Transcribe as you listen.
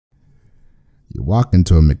You walk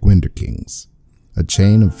into a McWinder King's, a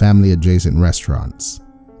chain of family-adjacent restaurants.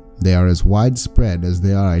 They are as widespread as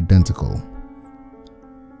they are identical.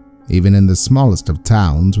 Even in the smallest of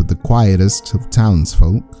towns with the quietest of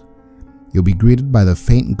townsfolk, you'll be greeted by the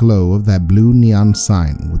faint glow of that blue neon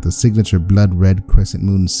sign with the signature blood-red crescent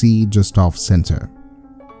moon C just off center.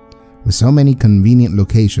 With so many convenient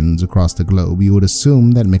locations across the globe, you would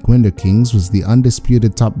assume that McWinder King's was the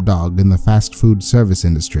undisputed top dog in the fast food service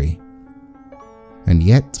industry. And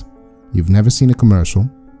yet, you've never seen a commercial,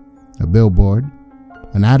 a billboard,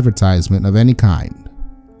 an advertisement of any kind.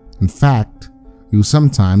 In fact, you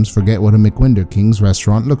sometimes forget what a McWinder King's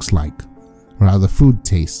restaurant looks like, or how the food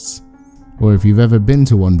tastes, or if you've ever been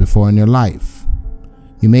to one before in your life.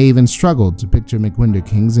 You may even struggle to picture McWinder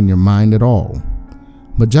King's in your mind at all.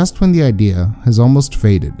 But just when the idea has almost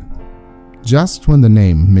faded, just when the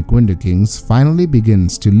name McWinder King's finally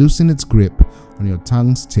begins to loosen its grip on your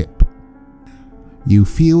tongue's tip, you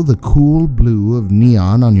feel the cool blue of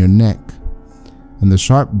neon on your neck and the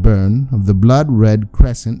sharp burn of the blood-red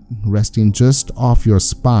crescent resting just off your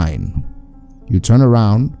spine. You turn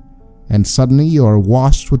around, and suddenly you are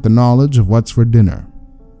washed with the knowledge of what's for dinner.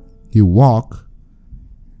 You walk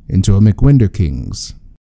into a McWinder King's.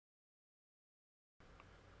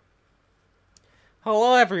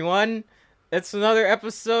 Hello everyone, it's another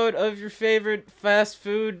episode of your favorite fast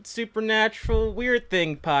food supernatural weird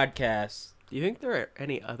thing podcast. Do you think there are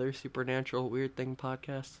any other supernatural weird thing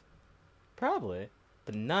podcasts? Probably,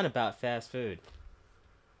 but none about fast food.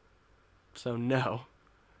 So no.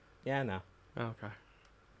 Yeah, no. Okay.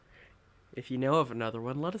 If you know of another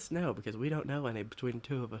one, let us know, because we don't know any between the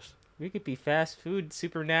two of us. We could be fast food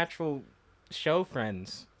supernatural show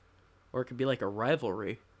friends. Or it could be like a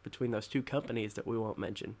rivalry between those two companies that we won't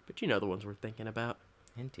mention. But you know the ones we're thinking about.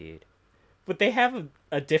 Indeed. But they have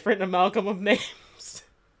a different amalgam of names.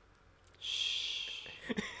 Shh.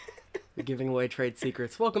 You're giving away trade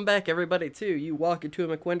secrets. Welcome back, everybody, to You Walk Into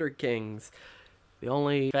a McWinder King's, the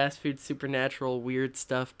only fast food supernatural weird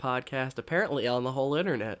stuff podcast apparently on the whole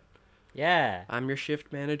internet. Yeah. I'm your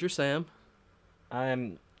shift manager, Sam.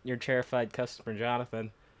 I'm your terrified customer,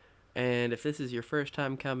 Jonathan. And if this is your first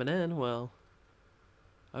time coming in, well,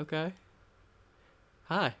 okay.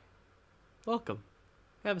 Hi. Welcome.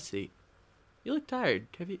 Have a seat. You look tired.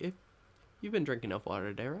 You've been drinking enough water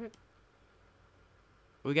today, right?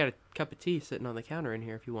 We got a cup of tea sitting on the counter in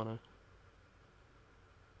here if you want to.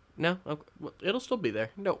 No? Okay. Well, it'll still be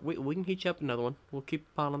there. No, we can heat you up another one. We'll keep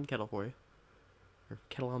the pot on the kettle for you. Or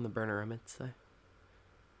kettle on the burner, I meant to say.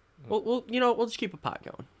 We'll just keep a pot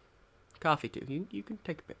going. Coffee, too. You can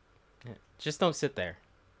take a bit. Yeah. Just don't sit there.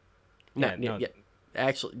 No.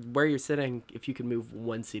 Actually, where you're sitting, if you can move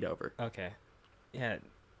one seat over. Okay. Yeah,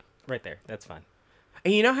 right there. That's fine.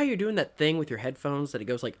 And you know how you're doing that thing with your headphones that it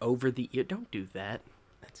goes like over the ear? Don't do that.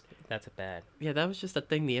 That's a bad. Yeah, that was just a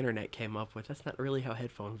thing the internet came up with. That's not really how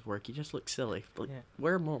headphones work. You just look silly. Like, yeah.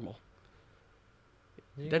 Wear normal.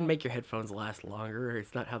 It doesn't make your headphones last longer, or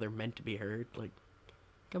it's not how they're meant to be heard. Like,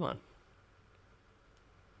 come on.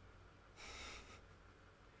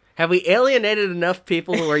 Have we alienated enough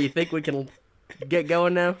people where you think we can get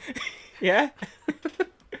going now? Yeah?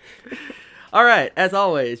 All right, as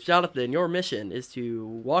always, Jonathan, your mission is to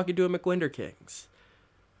walk into a McWinder King's,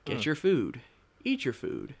 get your food, eat your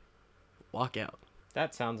food, walk out.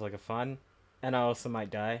 That sounds like a fun, and I also might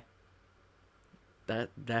die. That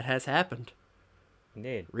has happened.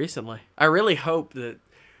 Indeed. Recently. I really hope that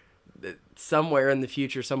somewhere in the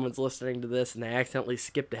future someone's listening to this and they accidentally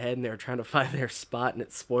skipped ahead and they were trying to find their spot and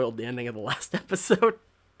it spoiled the ending of the last episode.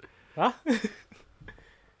 Huh?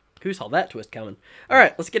 Who saw that twist coming? All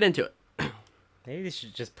right, let's get into it. Maybe they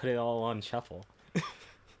should just put it all on shuffle.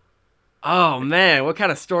 Oh, man, what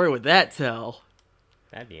kind of story would that tell?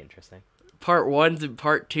 That'd be interesting. Part 1s and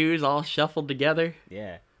part 2s all shuffled together?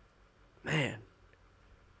 Yeah. Man,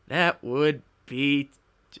 that would be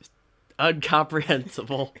just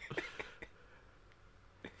incomprehensible.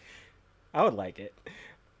 I would like it.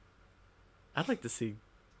 I'd like to see,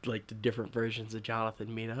 like, the different versions of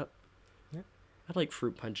Jonathan meet up. Yeah. I'd like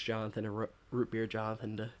Fruit Punch Jonathan and Root Beer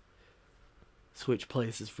Jonathan to switch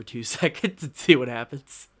places for 2 seconds and see what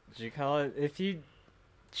happens. What you call it? If you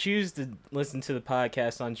choose to listen to the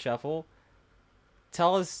podcast on shuffle,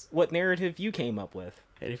 tell us what narrative you came up with.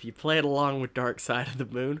 And if you play it along with Dark Side of the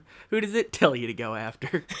Moon, who does it tell you to go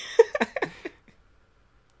after?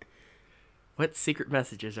 What secret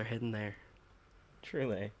messages are hidden there?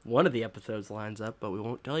 Truly. One of the episodes lines up, but we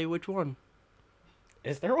won't tell you which one.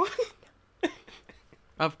 Is there one?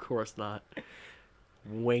 Of course not.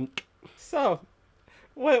 Wink. So,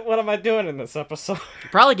 what am I doing in this episode?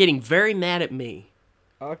 You're probably getting very mad at me.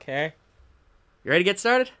 Okay. You ready to get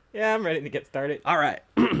started? Yeah, I'm ready to get started. All right.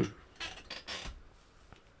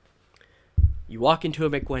 You walk into a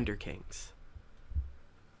McWender King's.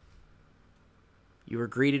 You are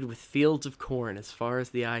greeted with fields of corn as far as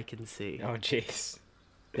the eye can see. Oh, jeez.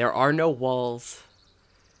 There are no walls.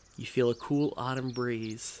 You feel a cool autumn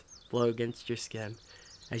breeze blow against your skin.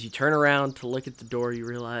 As you turn around to look at the door, you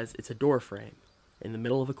realize it's a door frame in the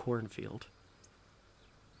middle of a cornfield.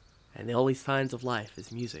 And the only signs of life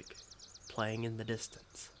is music playing in the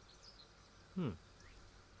distance. What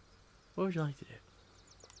would you like to do?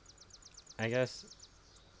 I guess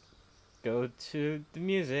go to the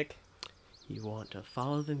music. You want to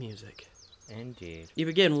follow the music. Indeed. You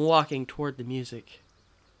begin walking toward the music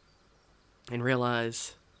and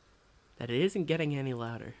realize that it isn't getting any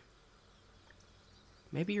louder.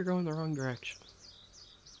 Maybe you're going the wrong direction.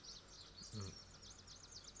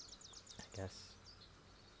 I guess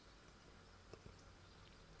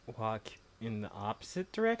walk in the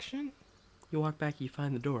opposite direction? You walk back, you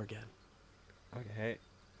find the door again. Okay.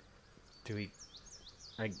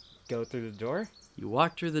 I go through the door? You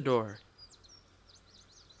walk through the door.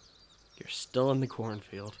 You're still in the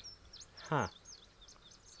cornfield. Huh.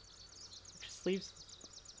 Just leaves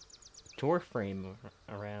door frame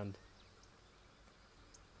around.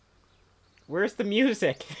 Where's the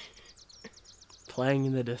music? Playing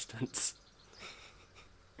in the distance.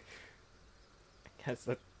 I guess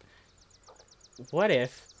what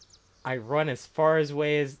if I run as far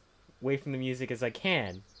away from the music as I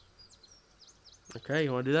can? Okay,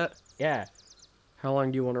 you want to do that? Yeah. How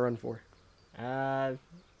long do you want to run for?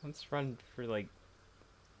 Let's run for like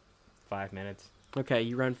 5 minutes. Okay,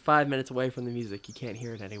 you run 5 minutes away from the music. You can't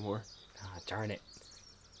hear it anymore. Ah, darn it.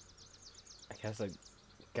 I guess I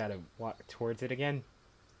gotta walk towards it again.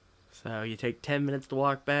 So you take 10 minutes to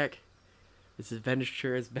walk back. This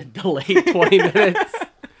adventure has been delayed 20 minutes.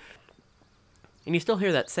 And you still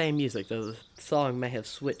hear that same music, though the song may have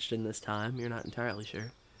switched in this time. You're not entirely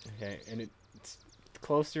sure. Okay, and it's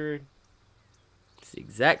closer. It's the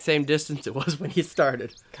exact same distance it was when you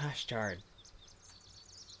started. Gosh darn.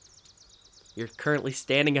 You're currently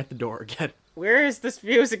standing at the door again. Where is this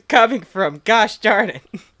music coming from? Gosh darn it.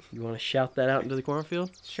 You want to shout that out into the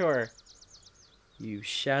cornfield? Sure. You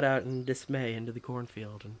shout out in dismay into the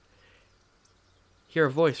cornfield and hear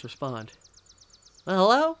a voice respond. Well,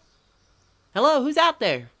 hello? Hello, who's out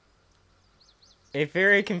there? A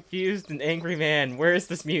very confused and angry man. Where is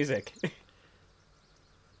this music?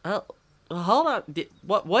 Oh, well, hold on.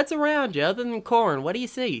 What's around you other than corn? What do you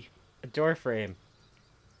see? A door frame.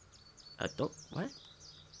 What?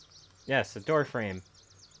 Yes, a door frame.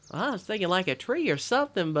 Well, I was thinking like a tree or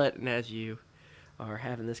something, but as you are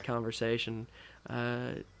having this conversation,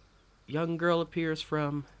 a young girl appears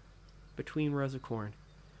from between rows of corn.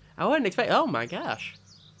 I wouldn't expect... Oh my gosh.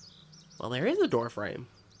 Well, there is a door frame.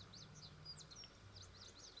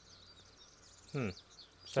 So,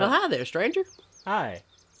 Oh, hi there, stranger. hi.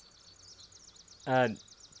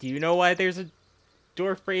 Do you know why there's a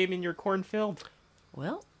door frame in your cornfield?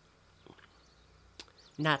 Well,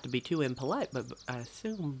 not to be too impolite, but I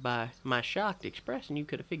assume by my shocked expression you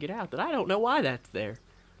could have figured out that I don't know why that's there.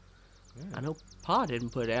 Yeah. I know Pa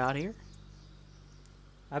didn't put it out here.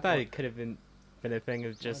 I thought it could have been a thing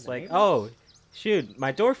of just the like, neighbors? oh, shoot,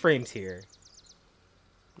 my door frame's here.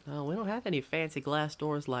 No, we don't have any fancy glass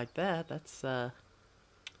doors like that. That's a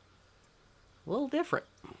little different.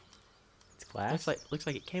 It's glass. Looks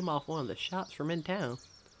like it came off one of the shops from in town.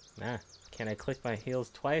 Nah. Can I click my heels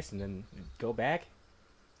twice and then go back?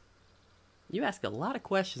 You ask a lot of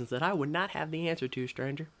questions that I would not have the answer to,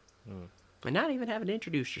 stranger. And not even having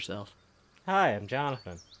introduced yourself. Hi, I'm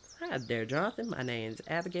Jonathan. Hi there, Jonathan. My name's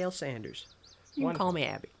Abigail Sanders. You can call me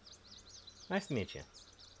Abby. Nice to meet you.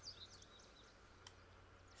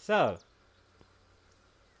 So,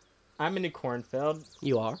 I'm in a cornfield.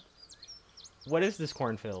 You are? What is this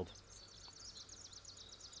cornfield?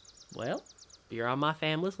 Well, you're on my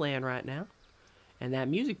family's land right now. And that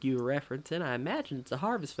music you were referencing, I imagine it's a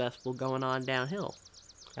harvest festival going on downhill.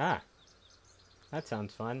 Ah, that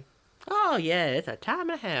sounds fun. Oh, yeah, it's a time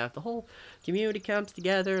and a half. The whole community comes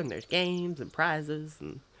together, and there's games and prizes,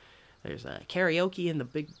 and there's karaoke in the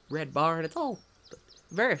big red barn. It's all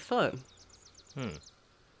very fun. You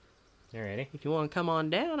ready? If you want to come on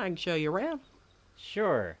down, I can show you around.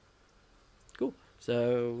 Sure. Cool.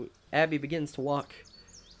 So, Abby begins to walk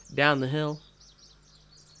down the hill.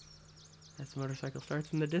 As the motorcycle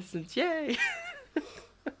starts in the distance. Yay!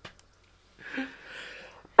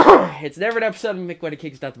 It's never an episode of McWedding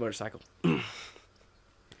Kicks Not the Motorcycle.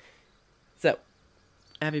 So,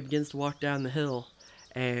 Abby begins to walk down the hill,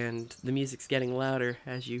 and the music's getting louder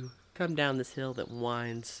as you come down this hill that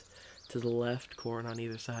winds to the left, corn on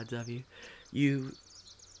either sides of you, you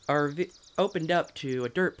are opened up to a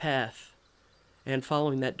dirt path, and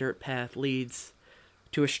following that dirt path leads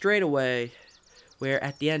to a straightaway where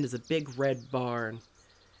at the end is a big red barn,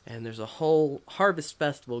 and there's a whole harvest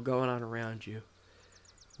festival going on around you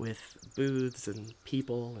with booths and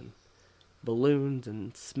people and balloons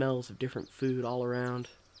and smells of different food all around.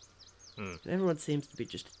 And everyone seems to be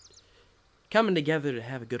just coming together to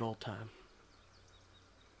have a good old time.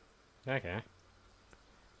 Okay.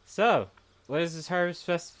 So, what is this harvest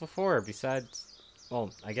festival for besides,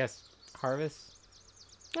 well, I guess harvest?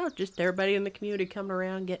 Oh, just everybody in the community coming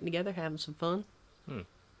around, getting together, having some fun.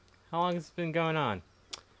 How long has it been going on?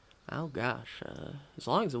 Oh gosh, as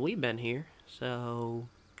long as we've been here, so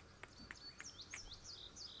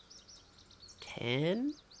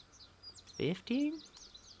 10, 15,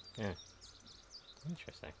 Yeah.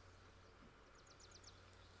 Interesting.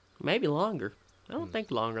 maybe longer. I don't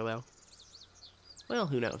think longer though. Well,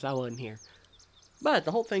 who knows? I wasn't here. But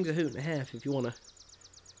the whole thing's a hoot and a half. If you want to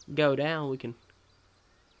go down, we can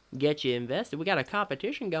get you invested. We got a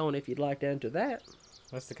competition going if you'd like to enter that.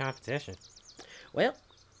 What's the competition? Well,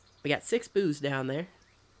 we got 6 booths down there,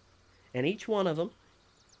 and each one of them,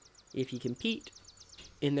 if you compete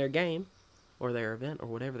in their game or their event or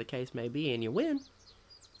whatever the case may be, and you win,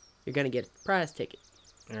 you're going to get a prize ticket.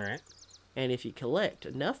 Alright. And if you collect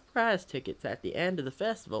enough prize tickets at the end of the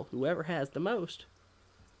festival, whoever has the most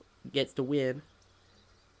gets to win,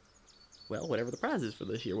 well, whatever the prize is for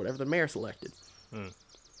this year, whatever the mayor selected. I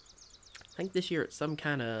think this year it's some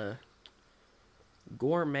kind of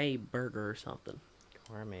gourmet burger or something.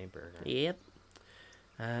 Gourmet burger. Yep.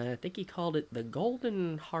 I think he called it the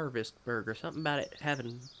Golden Harvest Burger. Something about it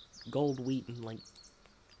having gold wheat and like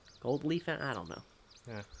gold leaf in it. I don't know.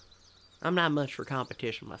 Yeah. I'm not much for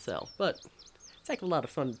competition myself, but it's like a lot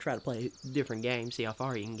of fun to try to play different games, see how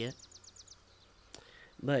far you can get.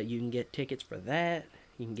 But you can get tickets for that.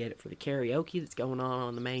 You can get it for the karaoke that's going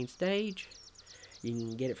on the main stage. You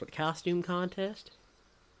can get it for the costume contest.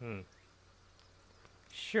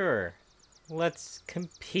 Sure. Let's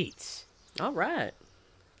compete. All right.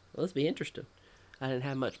 Well, let's be interesting. I didn't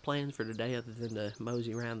have much plans for today other than to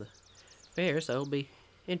mosey around the fair, so it'll be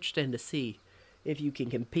interesting to see if you can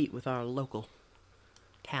compete with our local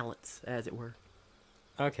talents, as it were.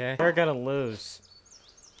 Okay. They're gonna lose.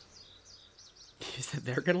 You said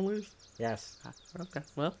they're gonna lose? Yes. Okay,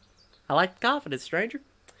 well, I like the confidence, stranger.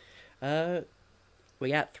 We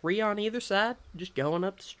got 3 on either side, just going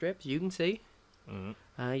up the strips, you can see. You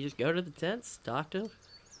just go to the tents, talk to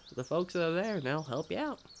the folks that are there, and they'll help you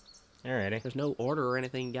out. Alrighty. There's no order or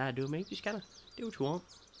anything you gotta do with me, just kind of do what you want.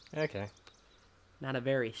 Okay. Not a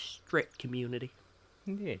very strict community.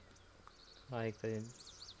 Indeed. Like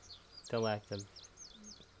the lack of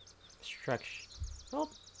structure.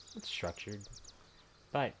 Well, it's structured.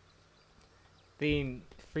 But the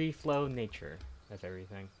free flow nature of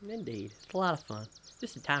everything. Indeed. It's a lot of fun.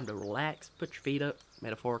 Just a time to relax, put your feet up,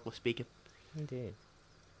 metaphorically speaking. Indeed.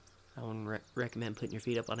 I wouldn't recommend putting your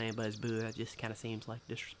feet up on anybody's booth. That just kind of seems like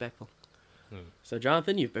disrespectful. So,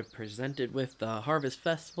 Jonathan, you've been presented with the Harvest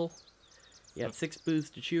Festival. You got 6 booths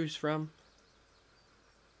to choose from.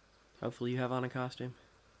 Hopefully you have on a costume.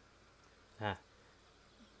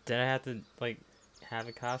 Did I have to, like, have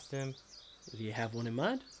a costume? Do you have one in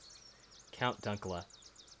mind? Count Dunkula.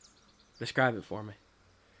 Describe it for me.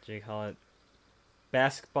 Do you call it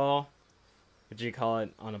basketball? Would you call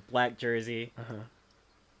it on a black jersey? Uh-huh.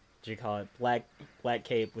 Would you call it black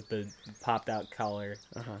cape with the popped out collar?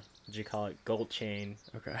 Uh-huh. Would you call it gold chain?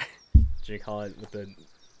 Okay. Would you call it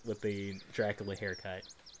with the Dracula haircut?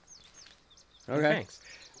 Okay. Thanks.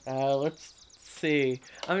 Let's see.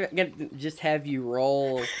 I'm gonna just have you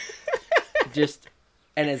roll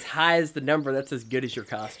and as high as the number, that's as good as your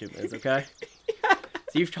costume is, okay?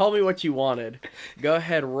 So you've told me what you wanted. Go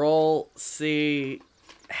ahead, roll, see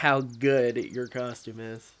how good your costume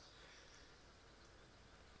is.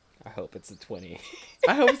 I hope it's a 20.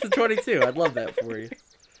 I hope it's a 22. I'd love that for you.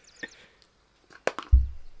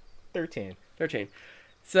 13. 13.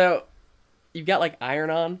 So, you've got, like, iron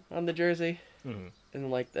on the jersey. Mm-hmm.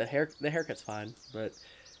 And, like, the haircut's fine. But,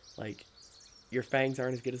 like, your fangs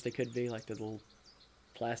aren't as good as they could be. Like, the little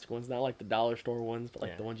plastic ones. Not like the dollar store ones, but,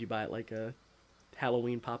 like, the ones you buy at, like, a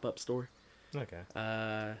Halloween pop-up store. Okay.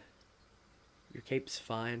 Your cape's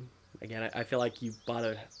fine. Again, I feel like you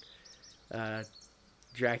bought a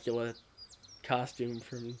Dracula costume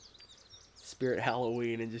from Spirit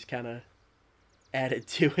Halloween and just kind of added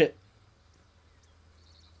to it.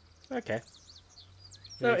 Okay.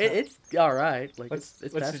 So it's all right. Like what's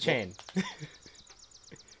it's the chain?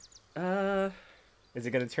 Uh, Is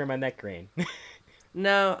it gonna turn my neck green?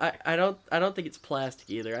 No, I don't think it's plastic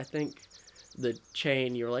either. I think the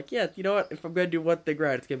chain, you're like, yeah, you know what? If I'm gonna do one thing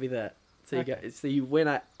right, it's gonna be that. So you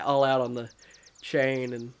went all out on the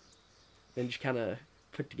chain, and then just kind of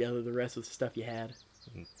put together the rest of the stuff you had.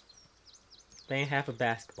 They ain't half a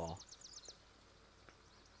basketball.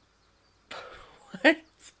 What?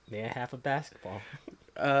 They ain't half a basketball.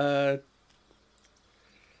 On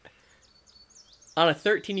a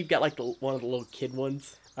 13, you've got like one of the little kid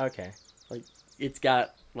ones. Okay. Like it's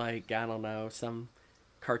got like, I don't know, some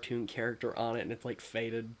cartoon character on it, and it's like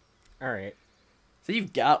faded. All right. So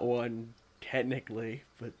you've got one technically,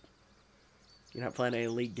 but you're not playing any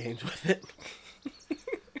league games with it.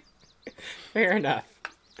 Fair enough.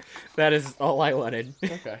 That is all I wanted.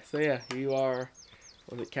 Okay, so yeah, you are.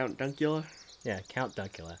 Was it Count Dunkula? Yeah, Count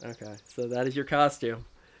Dunkula. Okay, so that is your costume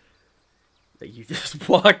that you just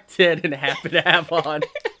walked in and happened to have on.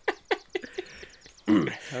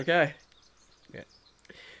 Okay. Yeah.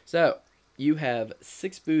 So you have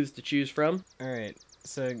 6 booths to choose from. All right.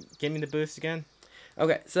 So give me the boost again.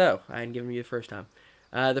 Okay, so I didn't give them you the first time.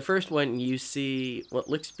 The first one, you see what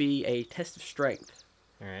looks to be a test of strength.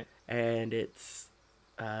 All right. And it's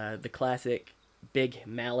the classic big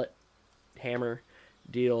mallet hammer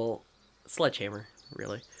deal, sledgehammer,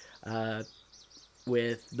 really,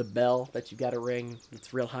 with the bell that you got to ring.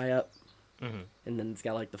 It's real high up, and then it's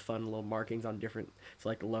got like the fun little markings on different. So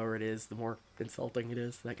like the lower it is, the more insulting it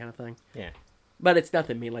is, that kind of thing. Yeah. But it's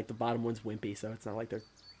nothing mean. Like the bottom one's wimpy, so it's not like they're.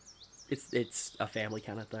 It's a family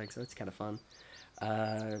kind of thing, so it's kind of fun.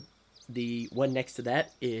 The one next to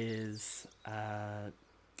that is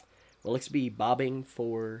what looks to be bobbing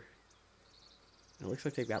for. It looks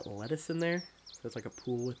like they've got lettuce in there. So it's like a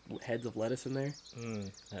pool with heads of lettuce in there.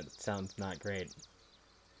 That sounds not great.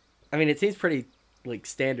 I mean, it seems pretty like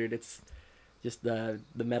standard. It's just the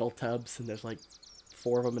metal tubs, and there's like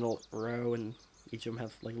 4 of them in a row, and each of them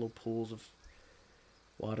have like little pools of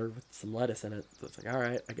water with some lettuce in it. So it's like, all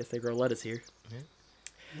right, I guess they grow lettuce here.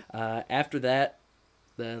 After that,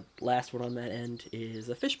 the last one on that end is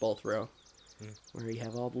a fishbowl throw, where you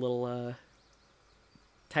have all the little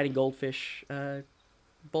tiny goldfish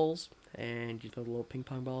bowls, and you throw the little ping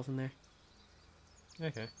pong balls in there.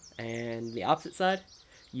 Okay. And the opposite side,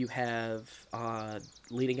 you have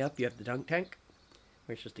leading up, you have the dunk tank,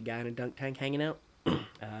 where it's just a guy in a dunk tank hanging out.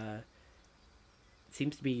 It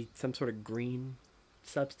seems to be some sort of green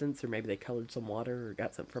substance, or maybe they colored some water or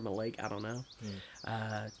got something from a lake. I don't know.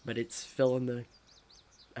 But it's filling the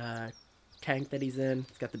tank that he's in.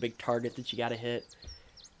 It's got the big target that you got to hit,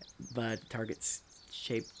 but the target's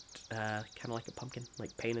shaped kind of like a pumpkin,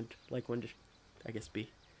 like painted like one, just I guess be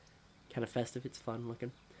kind of festive. It's fun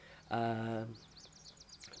looking.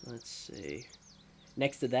 Let's see.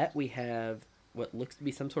 Next to that, we have what looks to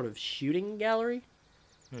be some sort of shooting gallery.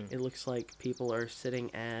 It looks like people are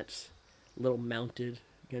sitting at little mounted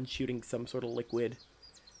gun shooting some sort of liquid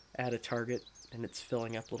at a target, and it's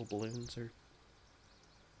filling up little balloons, or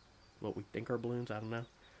what we think are balloons. I don't know.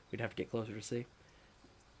 We'd have to get closer to see.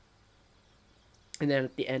 And then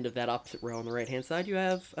at the end of that opposite row on the right-hand side, you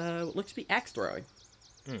have what looks to be axe throwing.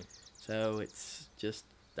 So it's just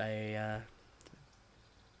a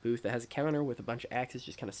booth that has a counter with a bunch of axes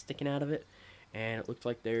just kind of sticking out of it. And it looks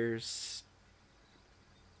like there's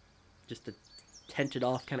just a tented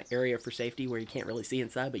off kind of area for safety where you can't really see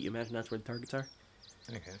inside, but you imagine that's where the targets are.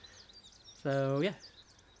 Okay. So, yeah.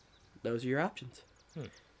 Those are your options.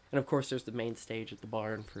 And of course, there's the main stage at the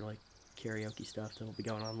barn for like karaoke stuff that'll be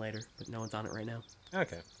going on later, but no one's on it right now.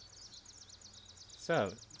 Okay.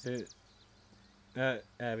 So,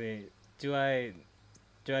 Abby, do I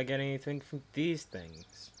get anything from these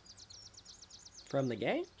things? From the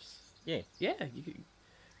games? Yeah. Yeah,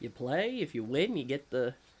 you play. If you win, you get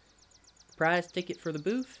the prize ticket for the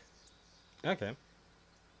booth. Okay.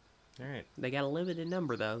 All right. They got a limited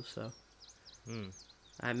number though, so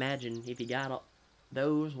I imagine if you got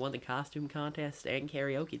those, won the costume contest and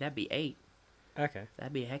karaoke, that'd be 8. Okay.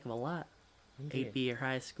 That'd be a heck of a lot. Indeed. 8 be your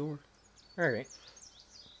highest score. All right.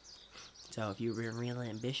 So if you were real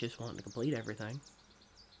ambitious, wanting to complete everything.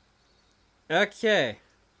 Okay.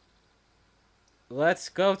 Let's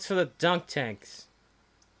go to the dunk tanks.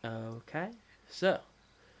 Okay. So,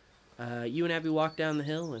 you and Abby walk down the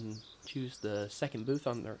hill and choose the second booth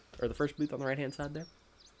or the first booth on the right-hand side there.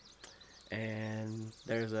 And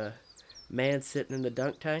there's a man sitting in the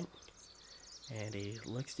dunk tank. And he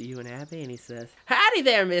looks to you and Abby and he says, "Howdy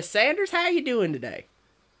there, Miss Sanders. How you doing today?"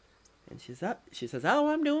 And she says, "Oh,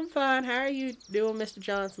 I'm doing fine. How are you doing, Mr.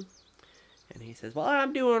 Johnson?" And he says, "Well,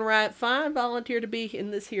 I'm doing right fine. Volunteered to be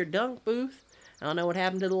in this here dunk booth. I don't know what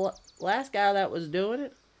happened to the last guy that was doing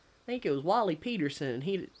it. think it was Wally Peterson, and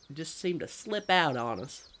he just seemed to slip out on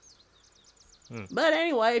us. Hmm. But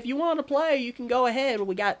anyway, if you want to play, you can go ahead.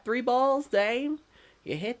 We got 3 balls to aim.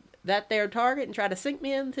 You hit that there target and try to sink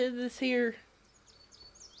me into this here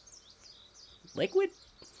liquid.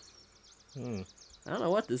 Hmm. I don't know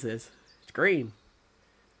what this is. It's green.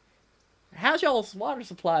 How's y'all's water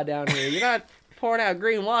supply down here? You're not pouring out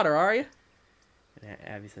green water, are you? And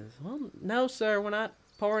Abby says, well, no, sir. We're not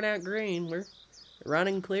pouring out green. We're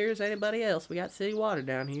running clear as anybody else. We got city water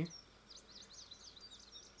down here.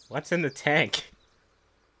 What's in the tank?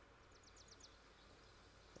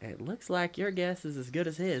 It looks like your guess is as good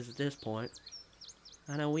as his at this point.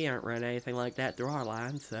 I know we aren't running anything like that through our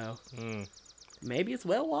line, so Hmm. maybe it's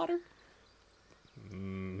well water?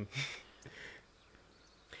 Hmm.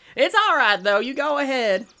 It's alright, though. You go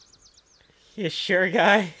ahead. You sure,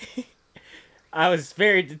 guy? I was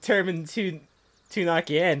very determined to knock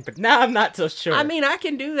you in, but now I'm not so sure. I mean, I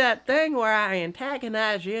can do that thing where I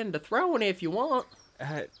antagonize you into throwing if you want.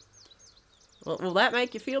 Will that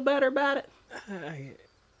make you feel better about it?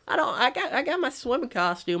 I got my swimming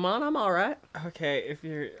costume on. I'm all right. Okay, if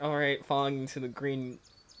you're all right falling into the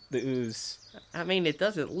ooze. I mean, it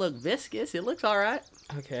doesn't look viscous. It looks all right.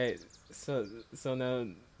 Okay, so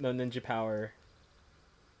no ninja power.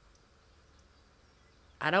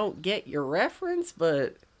 I don't get your reference,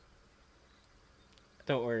 but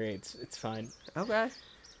Don't worry, it's fine. okay.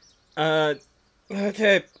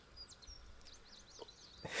 Okay.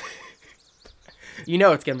 You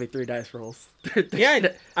know it's gonna be 3 dice rolls. Yeah,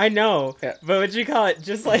 I know. Yeah. But what you call it?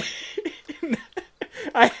 Just like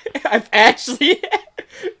I've actually.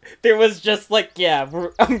 There was just like, yeah,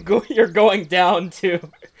 you're going down too.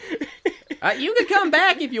 You can come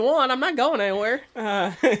back if you want. I'm not going anywhere.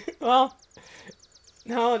 Well,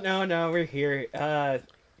 no, we're here. If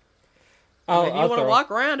you want to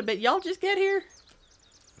walk around a bit, y'all just get here.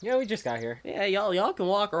 Yeah, we just got here. Yeah, y'all can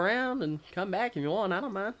walk around and come back if you want. I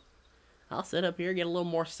don't mind. I'll sit up here, get a little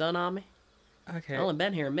more sun on me. Okay. I've only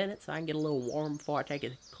been here a minute, so I can get a little warm before I take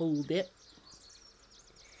a cool dip.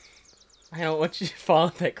 I don't want you to fall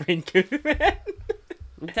in that green goo, man.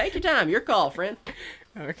 Take your time. Your call, friend.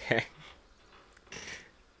 Okay.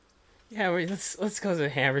 Yeah, let's go to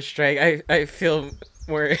Hammer Strike. I feel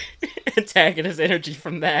more antagonist energy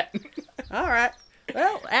from that. All right.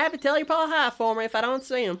 Well, Abby, tell your pa hi for me if I don't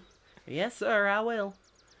see him. Yes, sir, I will.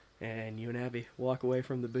 And you and Abby walk away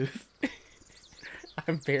from the booth.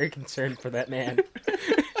 I'm very concerned for that man.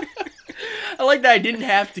 I like that I didn't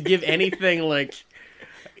have to give anything like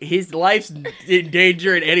his life's in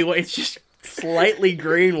danger in any way. It's just slightly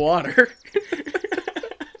green water.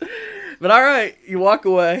 But all right, you walk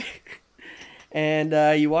away. And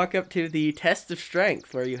you walk up to the test of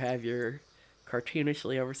strength where you have your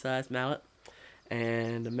cartoonishly oversized mallet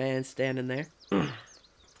and a man standing there.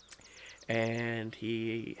 And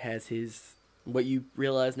he has his, what you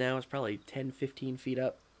realize now is probably 10, 15 feet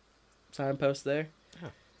up signpost there.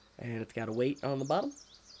 Oh. And it's got a weight on the bottom.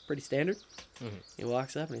 Pretty standard. Mm-hmm. He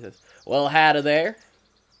walks up and he says, well, howdy there.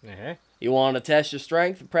 Uh-huh. You want to test your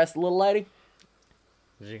strength, impress the little lady?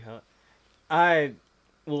 I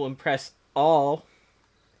will impress all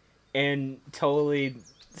and totally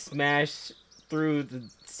smash through the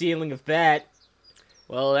ceiling of that.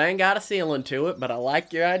 Well, it ain't got a ceiling to it, but I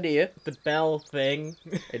like your idea. The bell thing.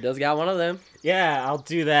 It does got one of them. Yeah, I'll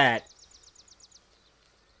do that.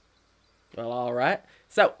 Well, all right.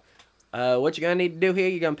 So, what you're going to need to do here,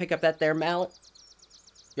 you're going to pick up that there mallet.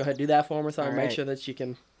 Go ahead and do that for me so I can All make right. sure that you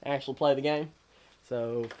can actually play the game.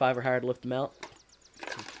 So, 5 or higher to lift the mallet.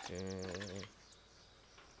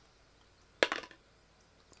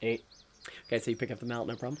 8. Okay, so you pick up the mallet,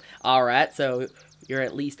 no problem. All right, so you're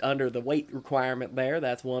at least under the weight requirement there.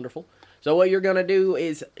 That's wonderful. So what you're going to do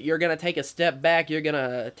is you're going to take a step back. You're going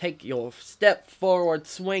to take your step forward,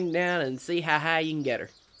 swing down, and see how high you can get her.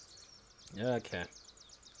 Okay.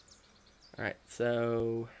 All right,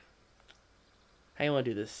 so how you want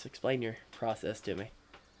to do this? Explain your process to me.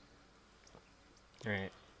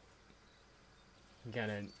 Alright.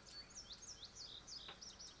 Gotta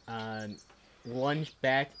lunge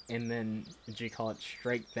back and then, what do you call it,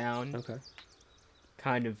 strike down. Okay.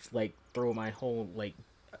 Kind of like throw my whole, like,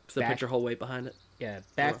 So back, put your whole weight behind it. yeah,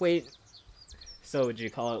 back weight. So would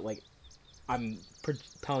you call it, like, I'm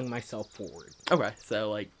propelling myself forward. Okay,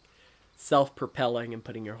 so like self-propelling and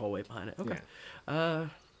putting your whole weight behind it. Okay. Yeah.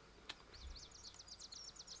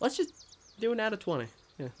 Let's just do an out of 20.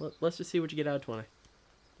 Yeah, let's just see what you get out of 20. A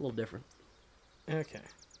little different. Okay.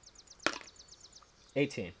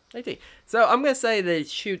 18. 18. So I'm going to say that it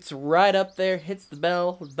shoots right up there, hits the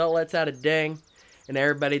bell lets out a ding, and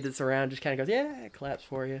everybody that's around just kind of goes, yeah, it claps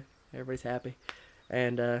for you. Everybody's happy.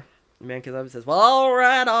 And Man comes up and says, well,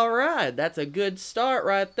 all right. That's a good start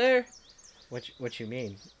right there. What you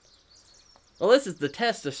mean? Well, this is the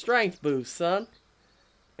test of strength boost, son.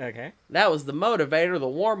 Okay. That was the motivator, the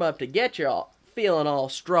warm-up to get you all feeling all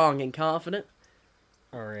strong and confident.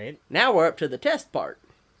 All right. Now we're up to the test part.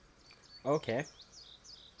 Okay.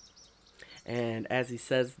 And as he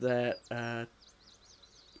says that,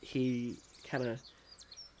 he kind of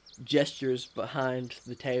gestures behind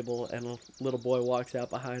the table, and a little boy walks out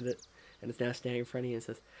behind it, and is now standing in front of you and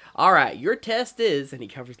says, all right, your test is, and he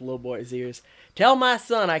covers the little boy's ears, tell my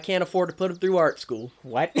son I can't afford to put him through art school.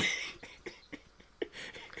 What?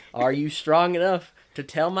 Are you strong enough to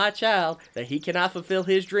tell my child that he cannot fulfill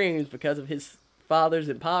his dreams because of his father's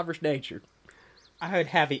impoverished nature? I would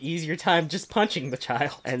have an easier time just punching the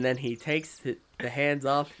child. And then he takes the hands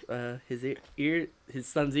off his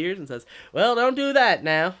son's ears and says, well, don't do that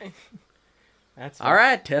now. That's all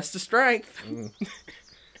right, test of strength.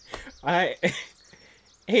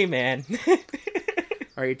 Hey, man.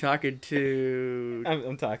 Are you talking to...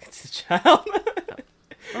 I'm talking to the child.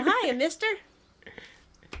 Oh, hiya, mister.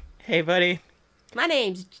 Hey, buddy. My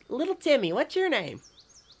name's Little Timmy. What's your name?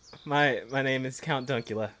 My name is Count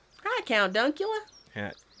Dunkula. Hi, Count Dunkula.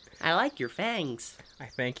 Yeah. I like your fangs. I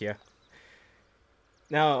thank you.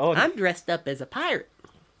 Now, I'm dressed up as a pirate.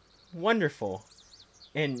 Wonderful.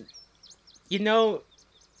 And, you know,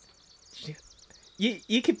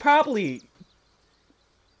 you could probably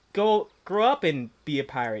grow up and be a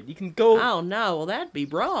pirate. You can go... Oh, no. Well, that'd be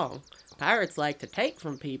wrong. Pirates like to take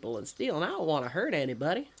from people and steal, and I don't want to hurt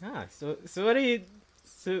anybody. So what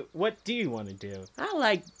do you want to do? I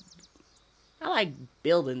like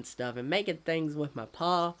building stuff and making things with my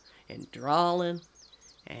paw and drawing.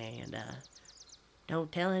 And,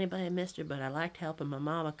 don't tell anybody, mister, but I liked helping my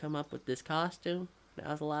mama come up with this costume. That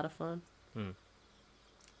was a lot of fun.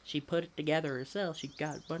 She put it together herself. She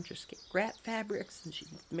got a bunch of scrap fabrics, and she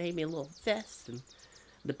made me a little vest, and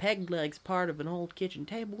the peg leg's part of an old kitchen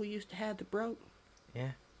table we used to have that broke.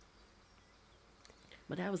 Yeah.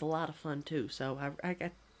 But that was a lot of fun, too. So I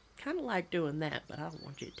kind of like doing that, but I don't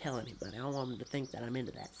want you to tell anybody. I don't want them to think that I'm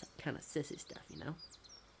into that kind of sissy stuff, you know?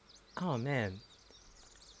 Oh, man.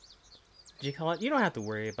 Did you call it? You don't have to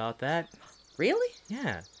worry about that. Really?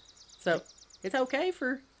 Yeah. So, it's okay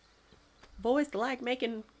for boys to like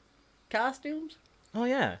making costumes? Oh,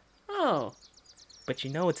 yeah. Oh. But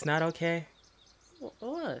you know it's not okay?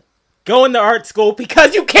 What? Going to art school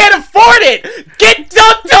because you can't afford it! Get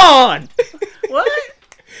dunked on! What?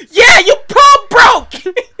 Yeah, you broke!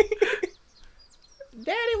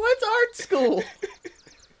 Daddy, what's art school?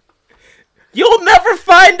 You'll never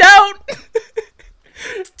find out!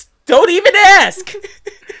 Don't even ask!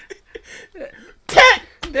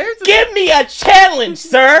 Give me a challenge,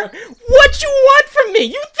 sir! What you want from me?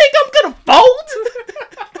 You think I'm gonna fold?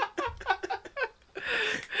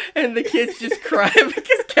 And the kid's just crying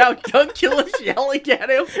because Count Dunkula's yelling at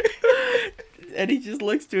him. And he just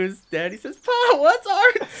looks to his dad. He says, Pa, what's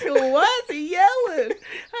art school? Why is he yelling?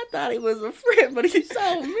 I thought he was a friend, but he's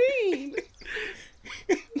so mean.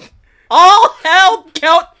 All hell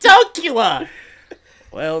Count Dunkula!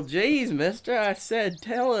 Well, geez, mister, I said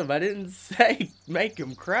tell him. I didn't say make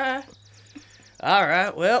him cry. All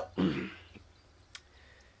right, well,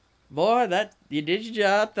 boy, you did your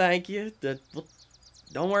job. Thank you.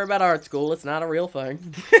 Don't worry about art school. It's not a real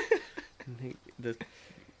thing. The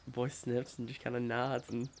boy sniffs and just kind of nods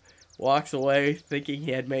and walks away, thinking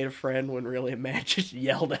he had made a friend when really a man just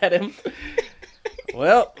yelled at him.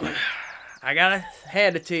 Well, I gotta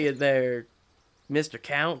hand it to you there, Mr.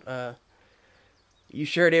 Count. You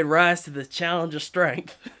sure did rise to the challenge of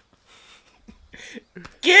strength.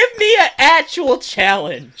 Give me an actual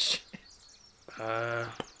challenge. That's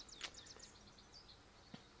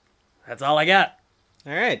all I got.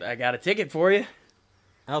 All right. I got a ticket for you.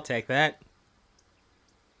 I'll take that.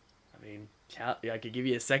 I mean, I could give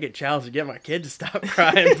you a second challenge to get my kid to stop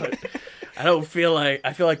crying, but I feel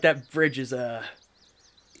like that bridge is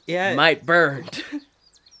might burned.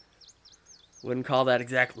 Wouldn't call that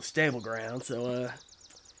exactly stable ground, so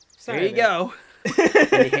there you go.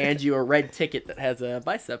 And he hands you a red ticket that has a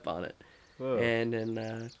bicep on it. Whoa. And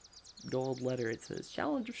in gold letter it says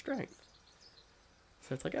challenge of strength.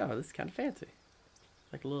 So it's like, oh, this is kind of fancy.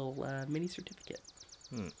 Like a little mini certificate.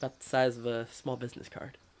 About the size of a small business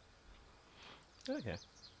card. Okay.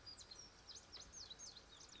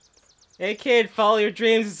 Hey kid, follow your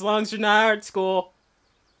dreams as long as you're not art school.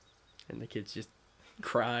 And the kid's just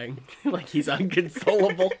crying like he's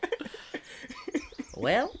inconsolable.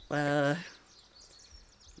 Well,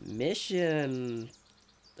 mission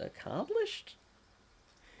accomplished?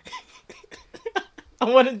 I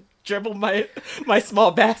want to dribble my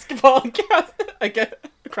small basketball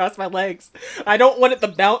across my legs. I don't want it to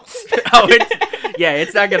bounce. Oh,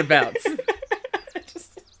 it's not gonna bounce.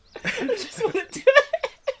 Just want it to.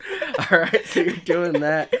 All right, so you're doing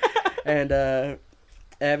that, and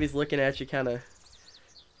Abby's looking at you, kind of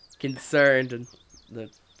concerned, and the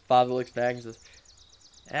father looks back and says,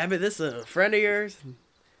 "Abby, this is a friend of yours?" And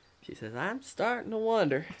she says, "I'm starting to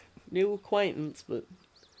wonder. New acquaintance, but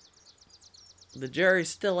the jury's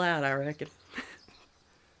still out, I reckon."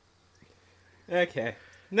 Okay.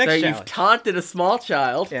 Next so challenge. You've taunted a small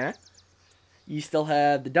child. Yeah. You still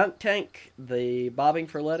have the dunk tank, the bobbing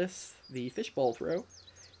for lettuce, the fishbowl throw,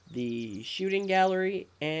 the shooting gallery,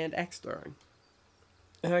 and axe throwing.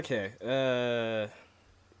 Okay.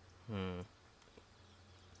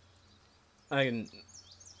 I can.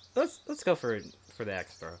 Let's go for the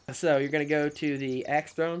axe throw. So you're gonna go to the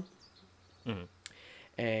axe throwing, Mhm.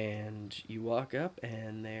 and you walk up,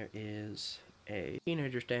 and there is a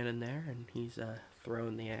teenager standing there, and he's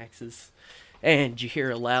throwing the axes, and you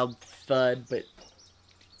hear a loud thud, but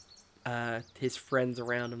his friends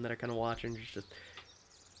around him that are kind of watching just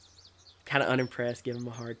kind of unimpressed, give him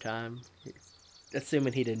a hard time,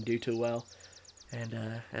 assuming he didn't do too well.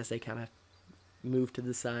 And as they kind of move to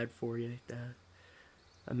the side for you,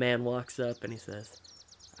 a man walks up and he says,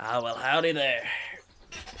 "Ah, well, howdy there.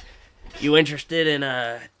 You interested in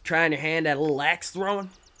trying your hand at a little axe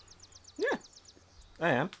throwing?" Yeah, I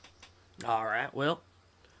am. All right, well,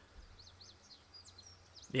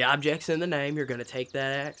 the object's in the name. You're going to take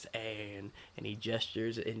that axe, and he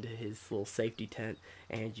gestures into his little safety tent,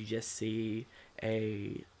 and you just see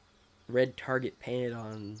a red target painted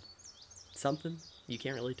on something. You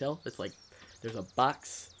can't really tell. It's like there's a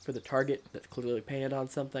box for the target that's clearly painted on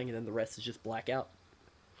something, and then the rest is just blackout.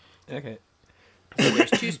 Okay. So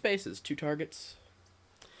there's 2 spaces, 2 targets.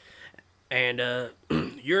 And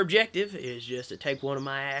your objective is just to take one of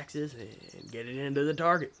my axes and get it into the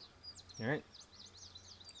target. All right.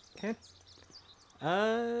 Okay.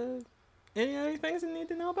 Any other things I need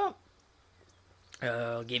to know about?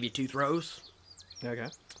 I'll give you 2 throws. Okay.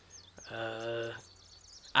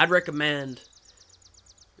 I'd recommend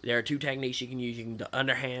there are 2 techniques you can use. You can do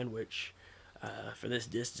underhand, which for this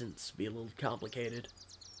distance be a little complicated.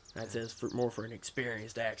 That says more for an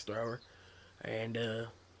experienced axe thrower. And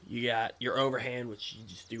you got your overhand, which you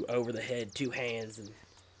just do over the head, 2 hands, and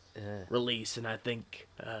release. And I think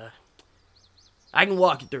I can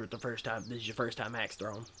walk you through it the first time. This is your first time axe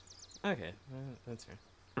throwing. Okay. That's fair.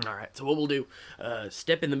 All right, so what we'll do,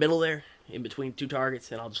 step in the middle there, in between 2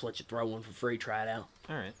 targets, and I'll just let you throw one for free, try it out.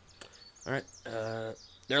 All right. All right,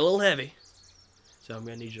 they're a little heavy, so I'm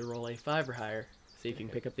going to need you to roll a 5 or higher, see if you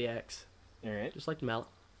can pick up the axe, All right. just like the mallet.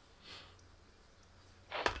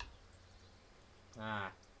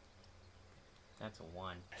 That's a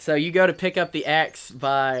 1. So you go to pick up the axe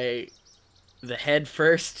by the head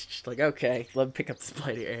first, just like, okay, let me pick up this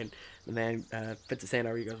blade here, and the man puts his hand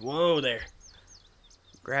over you, goes, "Whoa there,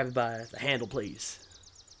 grab it by the handle, please."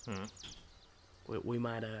 We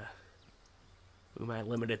might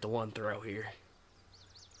limit it to 1 throw here.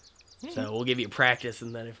 So we'll give you practice,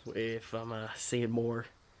 and then if I'm seeing more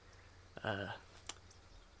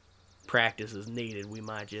practice is needed, we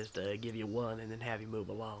might just give you 1 and then have you move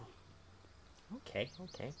along. Okay.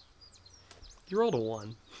 You rolled a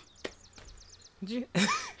 1. Did you?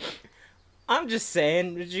 I'm just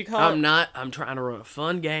saying. Did you call? I'm not. I'm trying to run a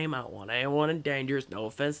fun game. I don't want anyone in danger. It's no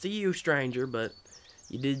offense to you, stranger, but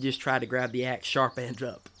you did just try to grab the axe sharp ends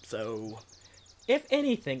up. So, If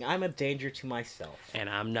anything, I'm a danger to myself. and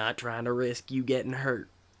I'm not trying to risk you getting hurt.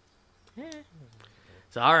 Eh.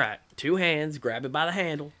 So, all right, 2 hands, grab it by the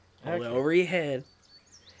handle, hold it Okay. over your head,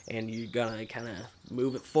 and you're gonna kind of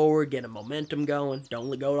move it forward, get a momentum going. Don't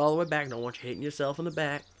let go all the way back. Don't want you hitting yourself in the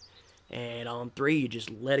back. And on 3, you just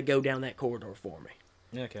let it go down that corridor for me.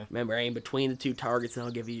 Okay. Remember, aim between the 2 targets, and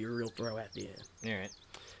I'll give you your real throw at the end. All right.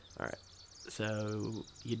 All right. So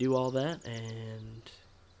you do all that, and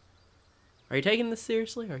are you taking this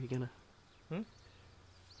seriously? Or are you gonna?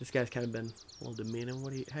 This guy's kind of been a little demeaning.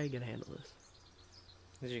 How are you gonna handle this?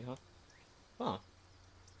 Did you call? Oh.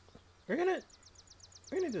 We're gonna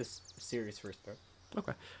do this serious first throw.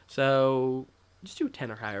 Okay. So just do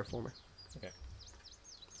 10 or higher for me. Okay.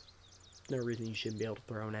 No reason you shouldn't be able to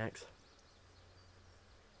throw an axe.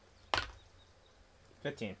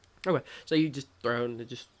 15. Okay. So you just throw and it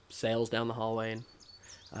just sails down the hallway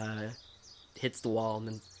and hits the wall and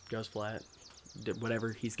then goes flat.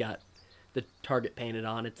 Whatever he's got the target painted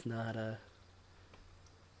on, it's not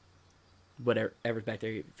whatever's back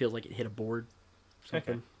there. It feels like it hit a board.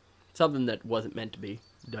 Something. Okay. Something that wasn't meant to be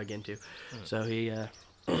dug into. So he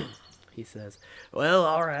he says, well,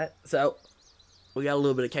 all right. So we got a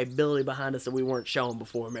little bit of capability behind us that we weren't showing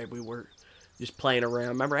before. Maybe we were just playing around.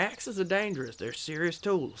 Remember, axes are dangerous. They're serious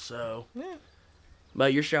tools. So, Yeah.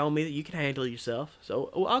 but you're showing me that you can handle yourself.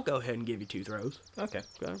 So I'll go ahead and give you 2 throws. Okay.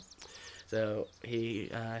 Okay. So he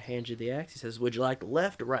hands you the axe. He says, would you like the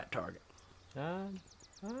left or right target?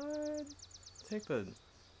 Take the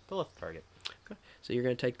left target. Okay. So you're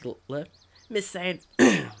going to take the left. Miss Sanders.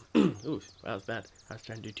 Ooh, that was bad. I was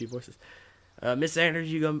trying to do 2 voices. Miss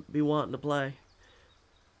Sanders, you going to be wanting to play?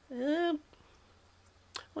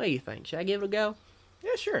 What do you think? Should I give it a go?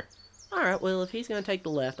 Yeah, sure. All right, well, if he's going to take the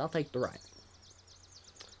left, I'll take the right.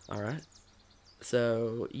 All right.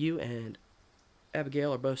 So you and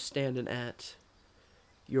Abigail are both standing at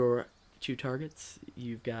your 2 targets.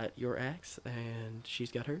 You've got your axe, and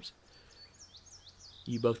she's got hers.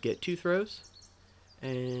 You both get 2 throws,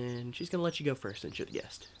 and she's going to let you go first, since you're the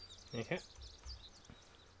guest. Okay.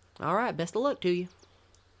 All right, best of luck to you.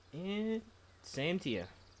 And same to you.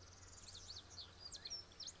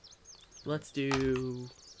 Let's do...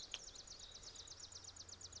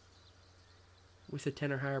 We said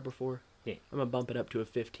 10 or higher before. Yeah. I'm going to bump it up to a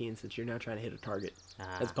 15 since you're now trying to hit a target.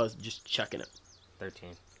 As opposed to just chucking it.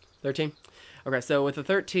 13. 13? Okay, so with a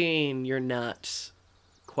 13, you're not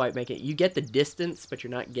quite making it. You get the distance, but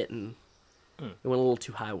you're not getting... It went a little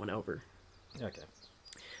too high, went over. Okay.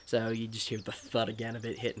 So you just hear the thud again of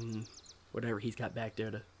it hitting whatever he's got back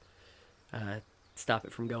there to stop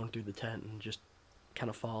it from going through the tent, and just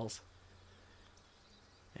kind of falls.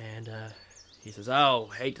 And he says,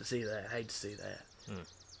 oh, hate to see that.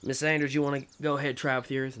 Miss Sanders, you want to go ahead and try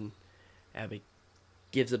with yours? And Abby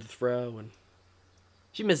gives it a throw, and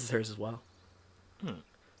she misses hers as well.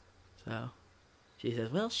 So she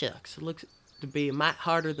says, well, shucks, it looks to be a mite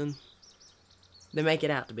harder than they make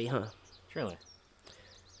it out to be, huh? Surely.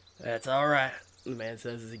 That's all right, the man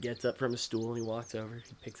says as he gets up from his stool and he walks over.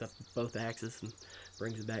 He picks up both axes and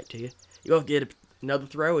brings it back to you. You both get another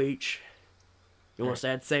throw each. You want us to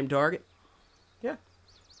add the same target? Yeah.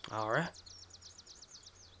 All right.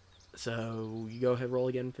 So you go ahead and roll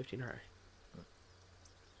again, 15 or higher.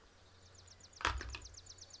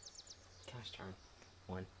 Gosh darn.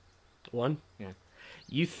 1. 1? Yeah.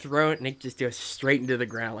 You throw it and it just goes straight into the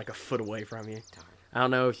ground like a foot away from you. Darn. I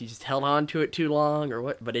don't know if you just held on to it too long or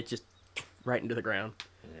what, but it just right into the ground.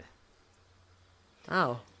 Yeah.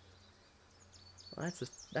 Oh. Well,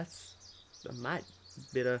 that's a mite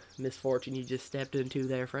bit of misfortune you just stepped into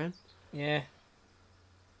there, friend. Yeah.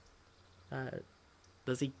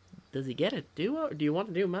 Does he get a duo? Or do you want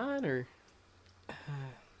to do mine or?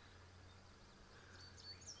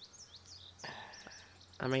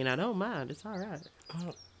 I mean, I don't mind. It's all right.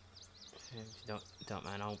 Oh. If you don't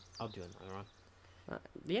mind, I'll do another one.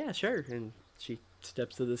 Yeah, sure. And she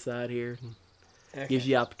steps to the side here and Okay. gives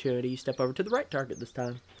you opportunity. You step over to the right target this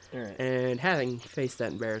time. All right. And having faced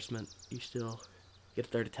that embarrassment, you still get a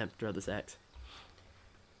 3rd attempt to throw this axe.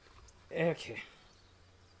 Okay.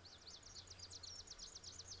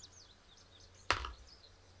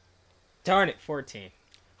 Darn it, 14.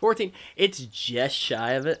 14. It's just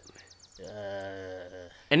shy of it.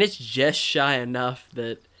 And it's just shy enough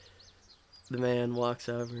that the man walks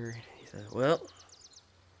over and he says, well,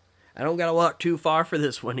 I don't gotta walk too far for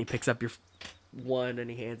this one. He picks up your one and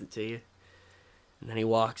he hands it to you. And then he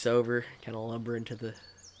walks over, kind of lumbering to the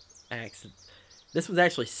axe. This was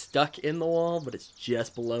actually stuck in the wall, but it's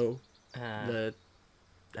just below the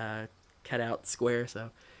cutout square,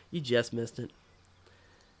 so you just missed it.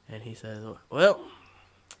 And he says, well,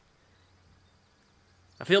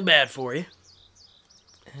 I feel bad for you.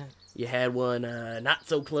 You had one not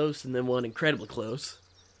so close and then one incredibly close.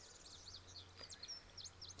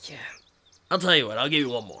 Yeah. I'll tell you what, I'll give you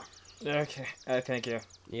one more. Okay. Thank you.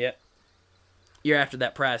 Yep. You're after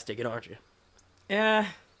that prize ticket, aren't you? Yeah.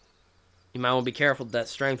 You might want to be careful with that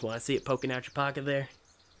strength one. I see it poking out your pocket there.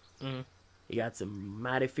 Mm. You got some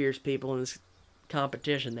mighty fierce people in this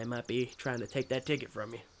competition. They might be trying to take that ticket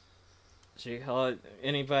from you. So you call it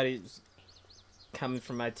anybody coming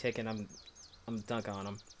for my ticket, I'm dunk on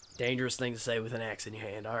them. Dangerous thing to say with an axe in your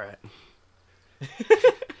hand. All right.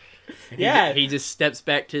 Yeah. He just steps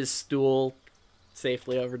back to his stool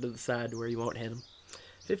safely over to the side to where you won't hit him.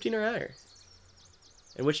 15 or higher.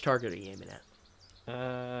 And which target are you aiming at?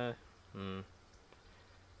 I don't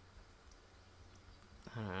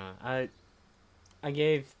know. I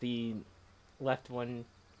gave the left one,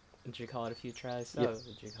 did you call it, a few tries? So, Yep.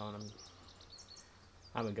 did you call them?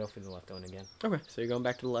 I'm going to go for the left one again. Okay, so you're going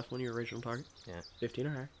back to the left one, your original target? Yeah. 15 or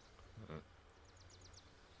higher.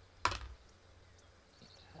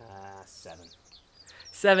 7.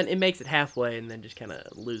 7, it makes it halfway and then just kind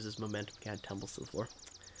of loses momentum, kind of tumbles to the floor.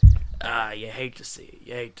 Ah, you hate to see it.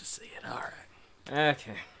 You hate to see it. All right.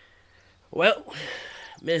 Okay. Well,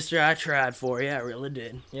 mister, I tried for you. I really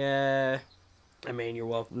did. Yeah. I mean, you're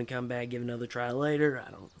welcome to come back, give another try later.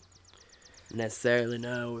 I don't necessarily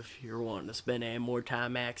know if you're wanting to spend any more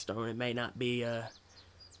time Axstone. It may not be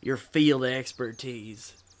your field of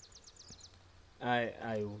expertise. I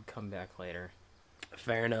will come back later.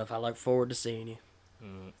 Fair enough. I look forward to seeing you.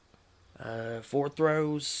 Mm. 4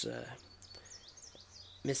 throws.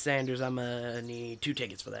 Miss Sanders, I'm gonna need 2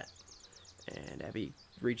 tickets for that. And Abby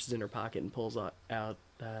reaches in her pocket and pulls out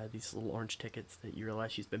these little orange tickets that you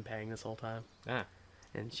realize she's been paying this whole time. Ah.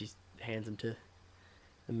 And she hands them to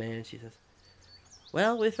the man. She says,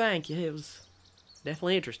 "Well, we thank you. It was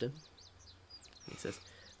definitely interesting." He says,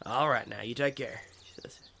 "All right, now you take care." She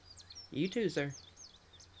says, "You too, sir."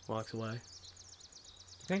 Walks away.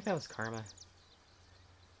 You think that was karma?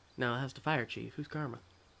 No, that's the fire chief. Who's Karma?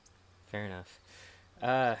 Fair enough.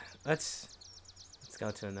 Let's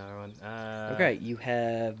go to another one. Okay, you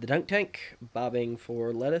have the dunk tank bobbing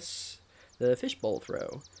for lettuce, the fishbowl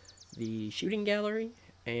throw, the shooting gallery,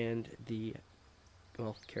 and the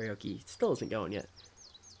karaoke still isn't going yet.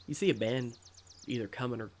 You see a band either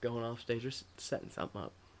coming or going off stage or setting something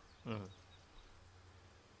up.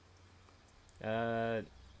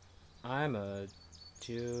 I'm a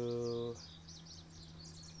do.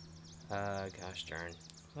 Gosh darn.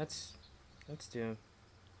 Let's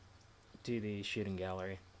do the shooting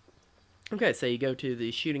gallery. Okay, so you go to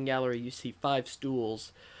the shooting gallery. You see 5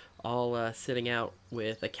 stools, all sitting out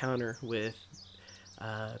with a counter with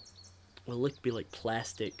what look to be like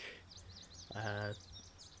plastic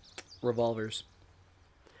revolvers,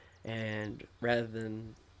 and rather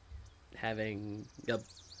than having a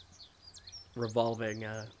revolving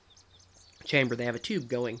chamber, they have a tube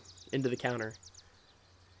going into the counter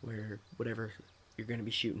where whatever you're going to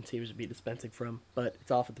be shooting seems to be dispensing from, but it's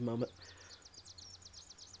off at the moment.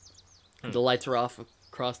 The lights are off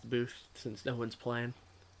across the booth since no one's playing,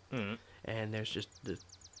 and there's just the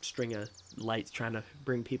string of lights trying to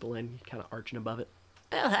bring people in, kind of arching above it.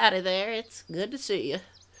 "Well, howdy there. It's good to see you,"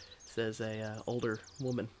 says a older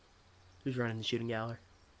woman who's running the shooting gallery.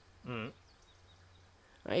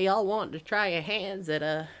 "Are y'all wanting to try your hands at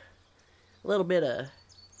a little bit of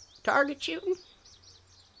target shooting?"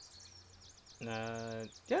 Yeah,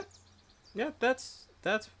 that's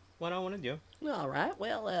what I want to do. "All right,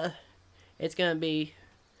 well, it's gonna be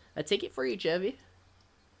a ticket for each of you."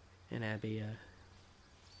 And Abby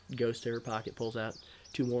goes to her pocket, pulls out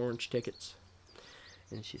 2 more orange tickets,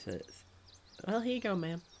 and she says, "Well, here you go,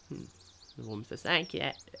 ma'am." The woman says, "Thank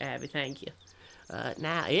you, Abby, thank you.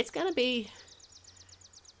 Now, it's gonna be,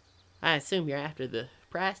 I assume you're after the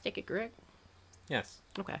prize ticket, correct?" Yes.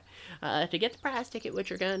 Okay. To get the prize ticket,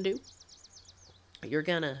 what you're gonna do, you're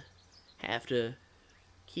gonna have to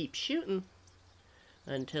keep shooting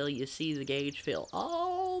until you see the gauge fill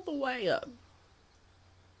all the way up.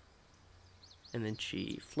 And then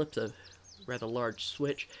she flips a rather large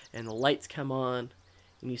switch, and the lights come on,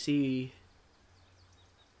 and you see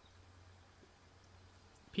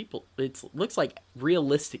people. It looks like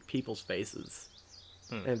realistic people's faces.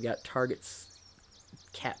 They've got targets,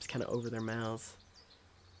 caps kind of over their mouths,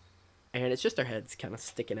 and it's just their heads kind of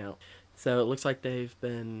sticking out. So it looks like they've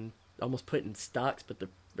been almost put in stocks, but the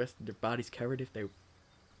rest of their body's covered. If they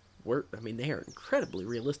were, I mean, they are incredibly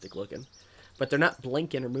realistic looking, but they're not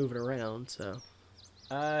blinking or moving around. So,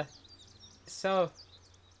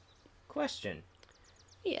 question.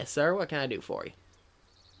 Yes, sir. What can I do for you?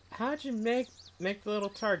 How'd you make the little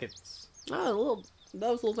targets? Oh,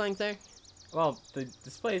 those little things there. Well, the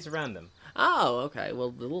displays around them. Oh, okay.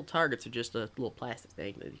 Well, the little targets are just a little plastic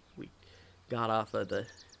thing that we got off of the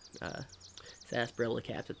sarsaparilla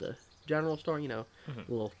caps at the general store. You know,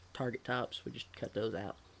 little target tops. We just cut those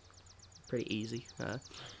out. Pretty easy.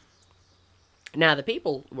 Now, the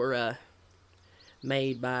people were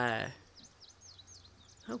made by,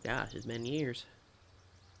 oh gosh, it's been years.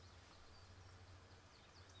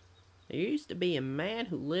 There used to be a man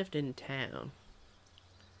who lived in town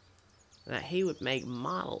that he would make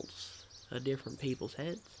models of different people's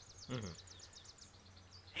heads. And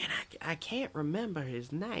I can't remember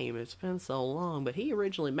his name. It's been so long, but he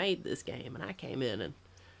originally made this game, and I came in and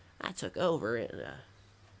I took over it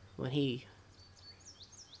when he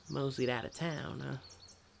moseyed out of town.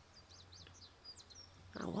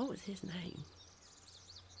 What was his name?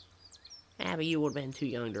 Abby, you would have been too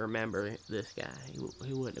young to remember this guy. He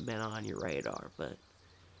wouldn't have been on your radar, but,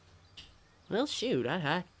 well, shoot,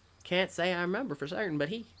 I can't say I remember for certain, but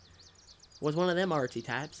he was one of them artsy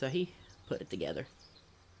types, so he put it together.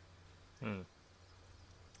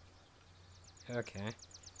 Okay.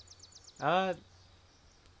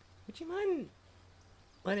 Would you mind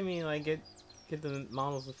letting me like get the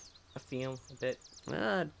models a feel a bit?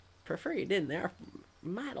 I'd prefer you didn't. They're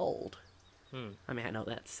might old. Hmm. I mean, I know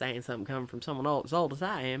that's saying something coming from someone as old as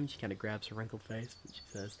I am. She kind of grabs her wrinkled face and she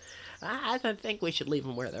says, I think we should leave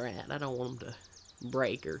them where they're at. I don't want them to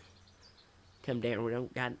break or come down. We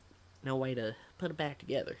don't got no way to put it back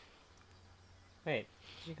together. Wait,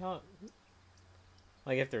 did you call it?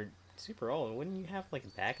 Like, if they're super old, wouldn't you have like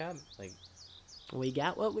a backup? Like, We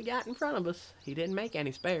got what we got in front of us. He didn't make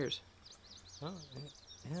any spares. oh,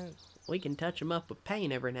 yeah. We can touch them up with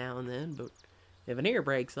paint every now and then, but if an ear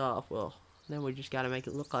breaks off, well, then we just got to make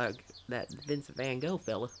it look like that Vincent Van Gogh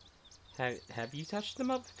fella. Have you touched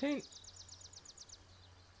them up with paint?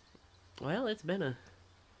 Well, it's been a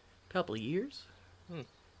couple of years. Hmm.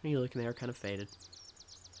 You look and they're kind of faded.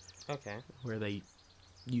 Okay. Where they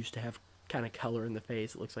used to have kind of color in the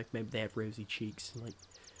face. It looks like maybe they have rosy cheeks and like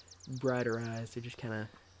brighter eyes. They're just kind of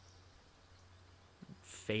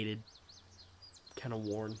faded, kind of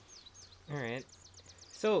worn. Alright.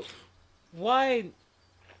 So, why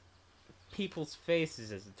people's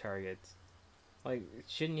faces as a target? Like,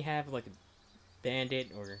 shouldn't you have, like, a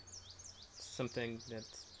bandit or something that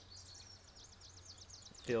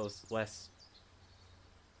feels less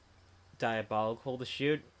diabolical to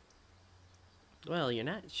shoot? Well, you're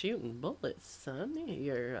not shooting bullets, son.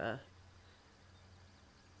 You're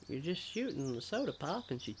just shooting the soda pop.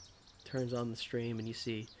 And she turns on the stream, and you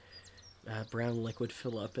see brown liquid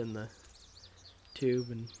fill up in the tube,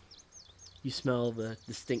 and you smell the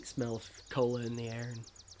distinct smell of cola in the air.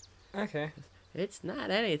 And Okay. it's not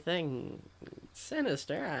anything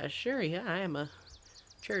sinister, I assure you. I am a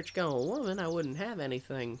church-going woman. I wouldn't have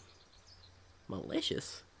anything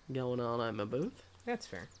malicious going on at my booth. That's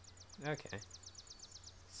fair. Okay.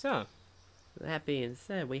 So, That being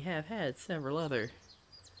said, we have had several other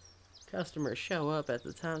customers show up at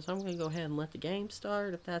the time, so I'm going to go ahead and let the game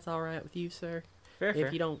start, if that's alright with you, sir. fair.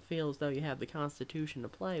 If you don't feel as though you have the constitution to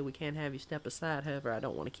play, we can't have you step aside. However, I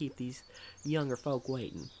don't want to keep these younger folk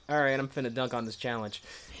waiting. Alright, I'm finna dunk on this challenge.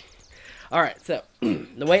 Alright, so,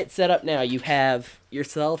 the way it's set up now, you have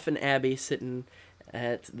yourself and Abby sitting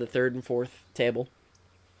at the third and fourth table,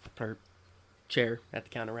 or chair at the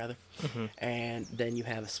counter, rather. Mhm. And then you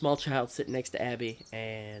have a small child sitting next to Abby,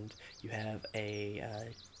 and you have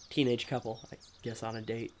a teenage couple, I guess on a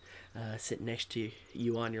date, sitting next to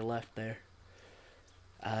you on your left there.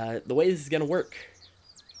 The way this is going to work,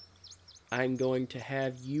 I'm going to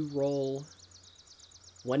have you roll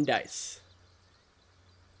 1 dice.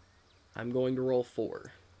 I'm going to roll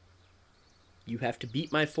 4. You have to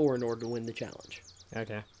beat my 4 in order to win the challenge.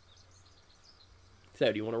 Okay.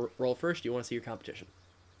 So, do you want to roll first? Or do you want to see your competition?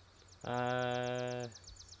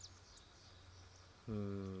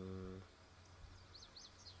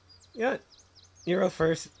 Yeah, you go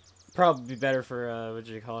first. Probably be better for, what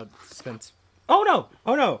do you call it? Suspense. Oh no!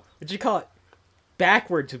 Oh no! What do you call it?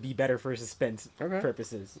 Backward to be better for suspense Okay.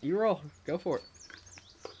 purposes. You roll. Go for it.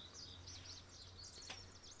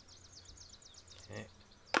 Okay.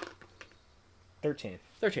 13.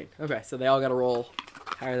 13. Okay, so they all got to roll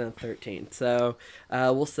higher than 13. So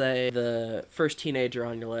we'll say the first teenager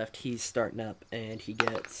on your left, he's starting up, and he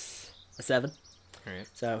gets a 7. Alright.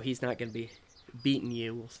 So he's not going to be beating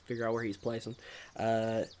you. We'll figure out where he's placing.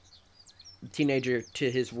 The teenager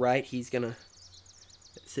to his right, he's going to,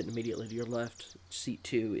 sitting immediately to your left, seat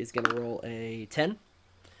 2, is going to roll a 10.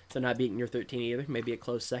 So not beating your 13 either. Maybe a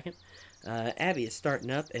close second. Abby is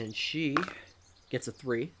starting up, and she gets a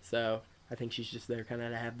 3. So I think she's just there kind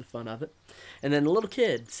of to have the fun of it. And then the little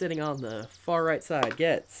kid sitting on the far right side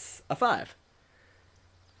gets a 5.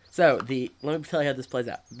 So let me tell you how this plays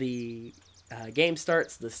out. The game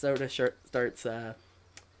starts, the soda starts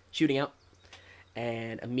shooting out,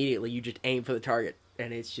 and immediately you just aim for the target,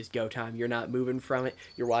 and it's just go time. You're not moving from it.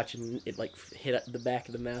 You're watching it like hit up the back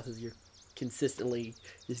of the mouth as you're consistently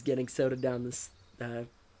just getting soda down this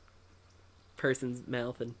person's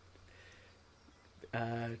mouth,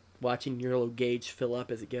 and watching your little gauge fill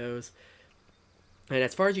up as it goes. And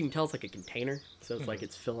as far as you can tell, it's like a container, so it's like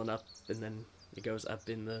it's filling up, and then it goes up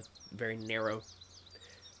in the very narrow,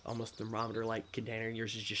 almost thermometer-like container.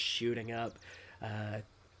 Yours is just shooting up.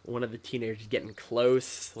 One of the teenagers getting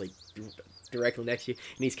close, like directly next to you,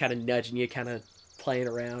 and he's kind of nudging you, kind of playing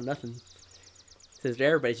around. Nothing. Says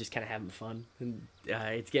everybody's just kind of having fun, and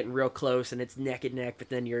it's getting real close, and it's neck and neck. But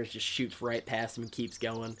then yours just shoots right past him and keeps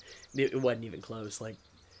going. It wasn't even close. Like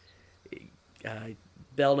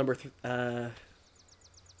bell number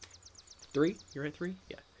 3. You're at 3,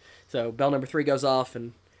 yeah. So bell number 3 goes off,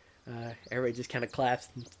 and everybody just kind of claps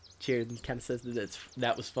and cheers and kind of says that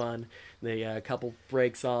that was fun. The couple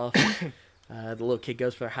breaks off. The little kid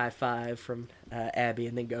goes for a high five from Abby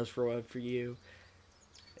and then goes for one for you.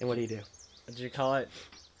 And what do you do? What do you call it?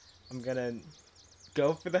 I'm gonna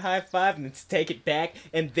go for the high five and then take it back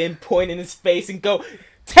and then point in his face and go,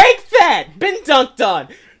 "Take that! Been dunked on!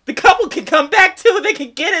 The couple can come back too, they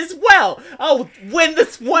can get as well! I'll win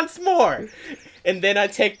this once more!" And then I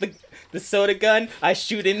take the soda gun, I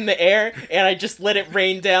shoot it in the air, and I just let it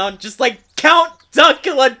rain down, just like Count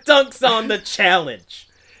Dunkula dunks on the challenge.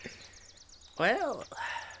 Well,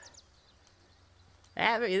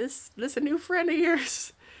 Abby, this a new friend of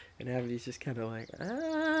yours? And Abby's just kind of like,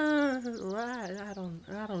 I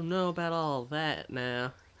don't know about all that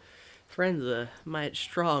now. Friend's a might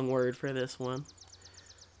strong word for this one.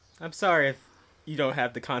 I'm sorry if you don't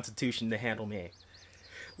have the constitution to handle me.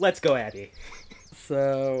 Let's go, Abby.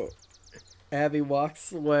 So, Abby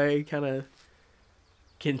walks away, kind of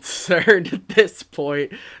concerned at this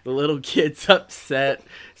point. The little kid's upset,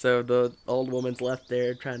 so the old woman's left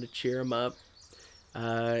there trying to cheer him up.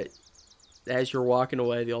 As you're walking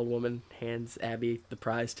away, the old woman hands Abby the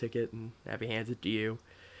prize ticket, and Abby hands it to you.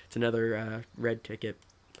 It's another red ticket,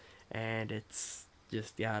 and it's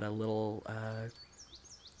just got a little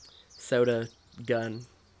soda gun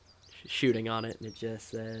shooting on it, and it just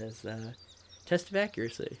says test of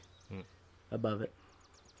accuracy above it.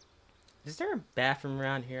 Is there a bathroom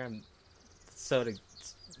around here? I'm soda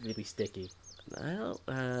really sticky. Well,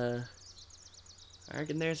 I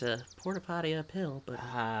reckon there's a porta potty uphill, but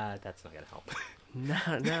That's not gonna help.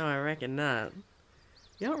 no, I reckon not.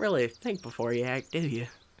 You don't really think before you act, do you?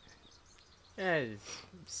 It's a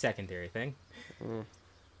secondary thing.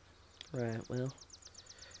 Right, well,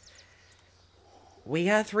 we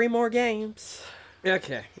got 3 more games.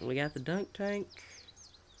 Okay. We got the dunk tank.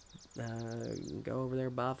 You can go over there,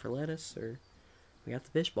 Bob, for lettuce, or we got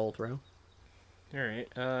the fishbowl throw. All right.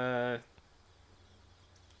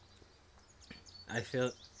 I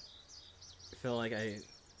feel like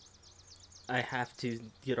I have to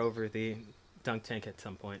get over the dunk tank at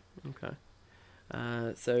some point. Okay.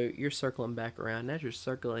 So you're circling back around. As you're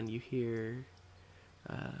circling, you hear,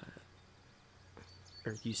 or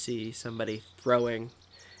you see somebody throwing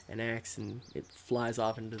an axe, and it flies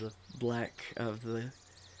off into the black of the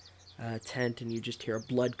tent, and you just hear a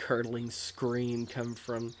blood-curdling scream come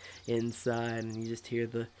from inside, and you just hear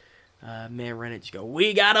the man run it, just go,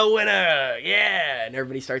 "We got a winner! Yeah!" And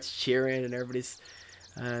everybody starts cheering, and everybody's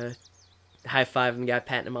high-fiving the guy,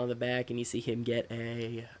 patting him on the back, and you see him get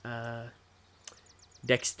a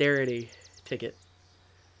dexterity ticket.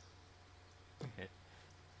 Okay.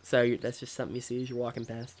 So that's just something you see as you're walking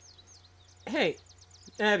past. Hey,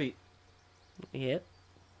 Abby, Yep.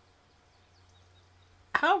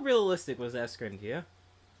 how realistic was that scream to you?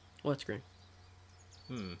 What screen?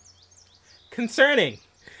 Concerning.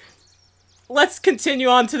 Let's continue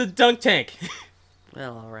on to the dunk tank.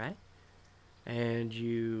 Well, alright. And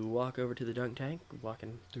you walk over to the dunk tank,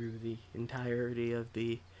 walking through the entirety of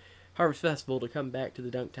the Harvest Festival to come back to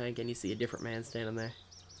the dunk tank, and you see a different man standing there.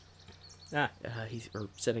 He's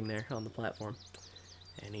sitting there on the platform.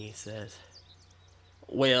 And he says,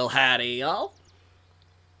 "Well, howdy, y'all.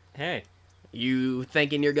 Hey. You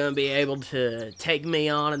thinking you're gonna be able to take me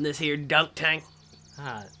on in this here dunk tank?"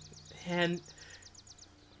 And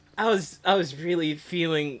I was really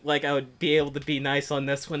feeling like I would be able to be nice on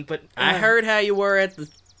this one, but I heard how you were at the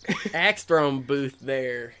axe throwing booth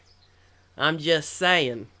there. I'm just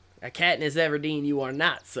saying, a Katniss Everdeen you are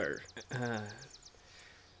not, sir.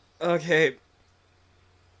 Okay.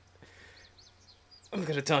 I'm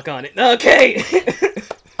gonna dunk on it. Okay.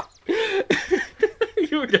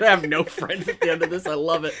 You were gonna have no friends at the end of this. I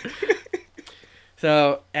love it.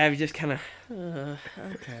 So Abby just kind of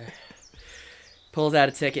okay. Pulls out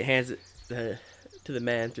a ticket, hands it to the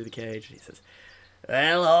man through the cage. He says,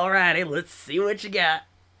 "Well, alrighty, let's see what you got.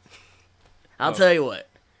 I'll tell you what.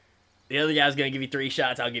 The other guy's gonna give you 3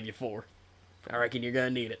 shots. I'll give you 4. I reckon you're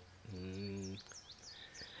gonna need it.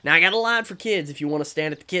 Now I got a line for kids if you want to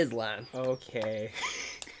stand at the kids line. Okay.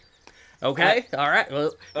 Okay, all right.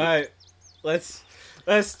 Well, Alright.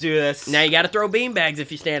 Let's do this. now you got to throw beanbags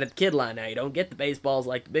if you stand at the kid line. Now you don't get the baseballs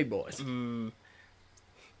like the big boys.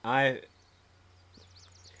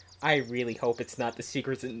 I really hope it's not the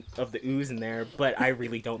secrets of the ooze in there, but I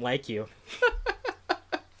really don't like you.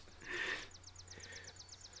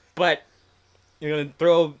 But you're gonna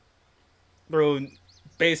throw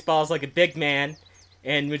baseballs like a big man,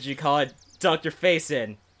 and would you call it dunk your face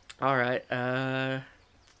in? All right. I'm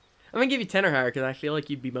gonna give you 10 or higher because I feel like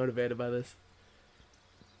you'd be motivated by this.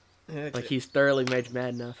 Like he's thoroughly made you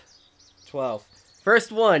mad enough. 12.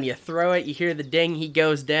 First one, you throw it, you hear the ding, he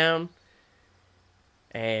goes down.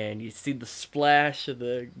 and you see the splash of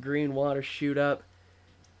the green water shoot up,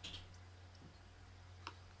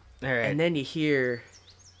 All right. and then you hear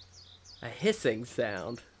a hissing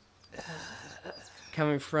sound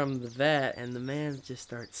coming from the vat, and the man just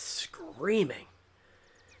starts screaming.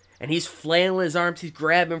 And he's flailing his arms, he's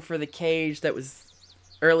grabbing for the cage that was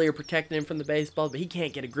earlier protecting him from the baseball, but he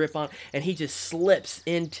can't get a grip on, and he just slips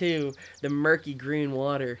into the murky green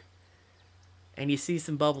water. And you see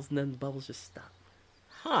some bubbles, and then the bubbles just stop.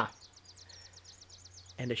 Huh.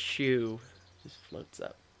 And a shoe just floats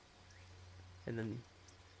up. And then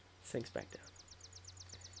sinks back down.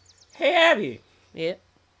 Hey, Abby. Yeah.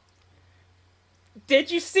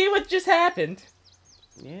 Did you see what just happened?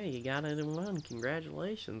 Yeah, you got it in one.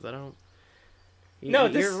 Congratulations. I don't... No,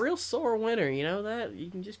 You're a real sore winner, you know that?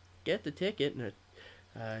 You can just get the ticket, and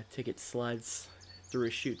a ticket slides through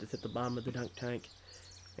a chute that's at the bottom of the dunk tank.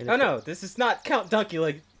 And Oh no, this is not Count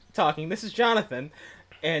Dunkey talking. This is Jonathan,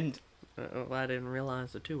 and Well, I didn't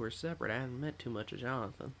realize the two were separate. I haven't met too much of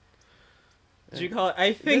Jonathan. did you call it?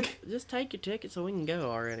 I think. Just take your ticket so we can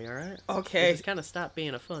go already, alright? Okay. It's kind of stopped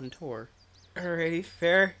being a fun tour. Alrighty,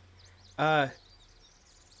 fair. We're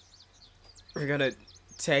gonna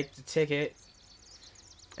take the ticket.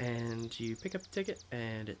 And you pick up the ticket,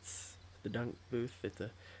 and it's the dunk booth. It's a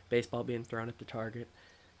baseball being thrown at the target.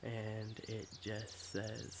 And it just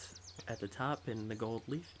says at the top in the gold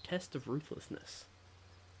leaf, Test of Ruthlessness.